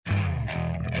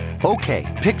Okay,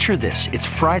 picture this. It's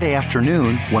Friday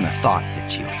afternoon when a thought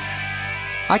hits you.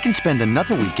 I can spend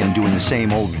another weekend doing the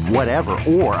same old whatever,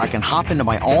 or I can hop into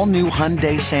my all-new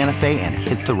Hyundai Santa Fe and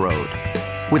hit the road.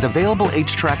 With available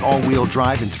H-Track all-wheel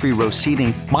drive and 3-row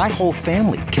seating, my whole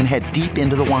family can head deep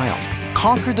into the wild.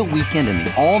 Conquer the weekend in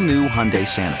the all-new Hyundai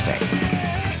Santa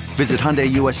Fe. Visit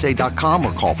HyundaiUSA.com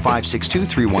or call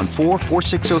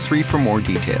 562-314-4603 for more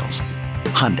details.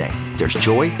 Hyundai, there's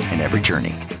joy in every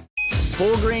journey.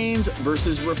 Whole grains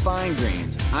versus refined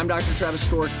grains. I'm Dr. Travis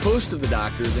Stork, host of The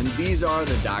Doctors, and these are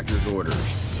the Doctor's Orders.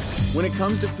 When it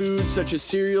comes to foods such as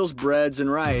cereals, breads,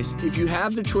 and rice, if you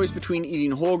have the choice between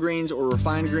eating whole grains or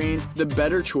refined grains, the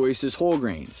better choice is whole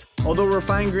grains. Although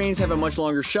refined grains have a much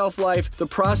longer shelf life, the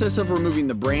process of removing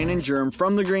the bran and germ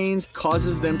from the grains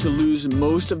causes them to lose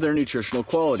most of their nutritional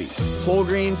qualities. Whole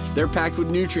grains, they're packed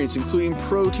with nutrients including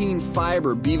protein,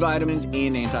 fiber, B vitamins,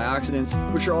 and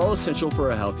antioxidants, which are all essential for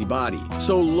a healthy body.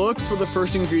 So look for the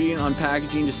first ingredient on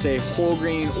packaging to say whole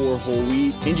grain or whole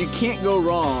wheat, and you can't go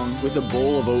wrong with a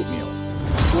bowl of oatmeal.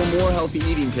 For more healthy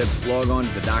eating tips, log on to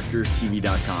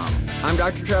thedoctorstv.com. I'm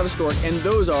Dr. Travis Stork, and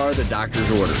those are the Doctor's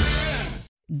Orders.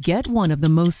 Get one of the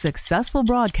most successful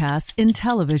broadcasts in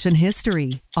television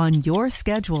history on your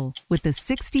schedule with the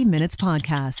 60 Minutes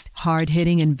Podcast.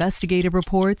 Hard-hitting investigative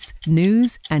reports,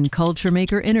 news, and culture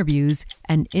maker interviews,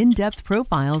 and in-depth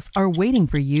profiles are waiting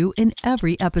for you in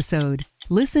every episode.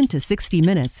 Listen to 60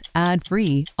 Minutes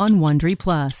ad-free on Wondery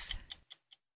Plus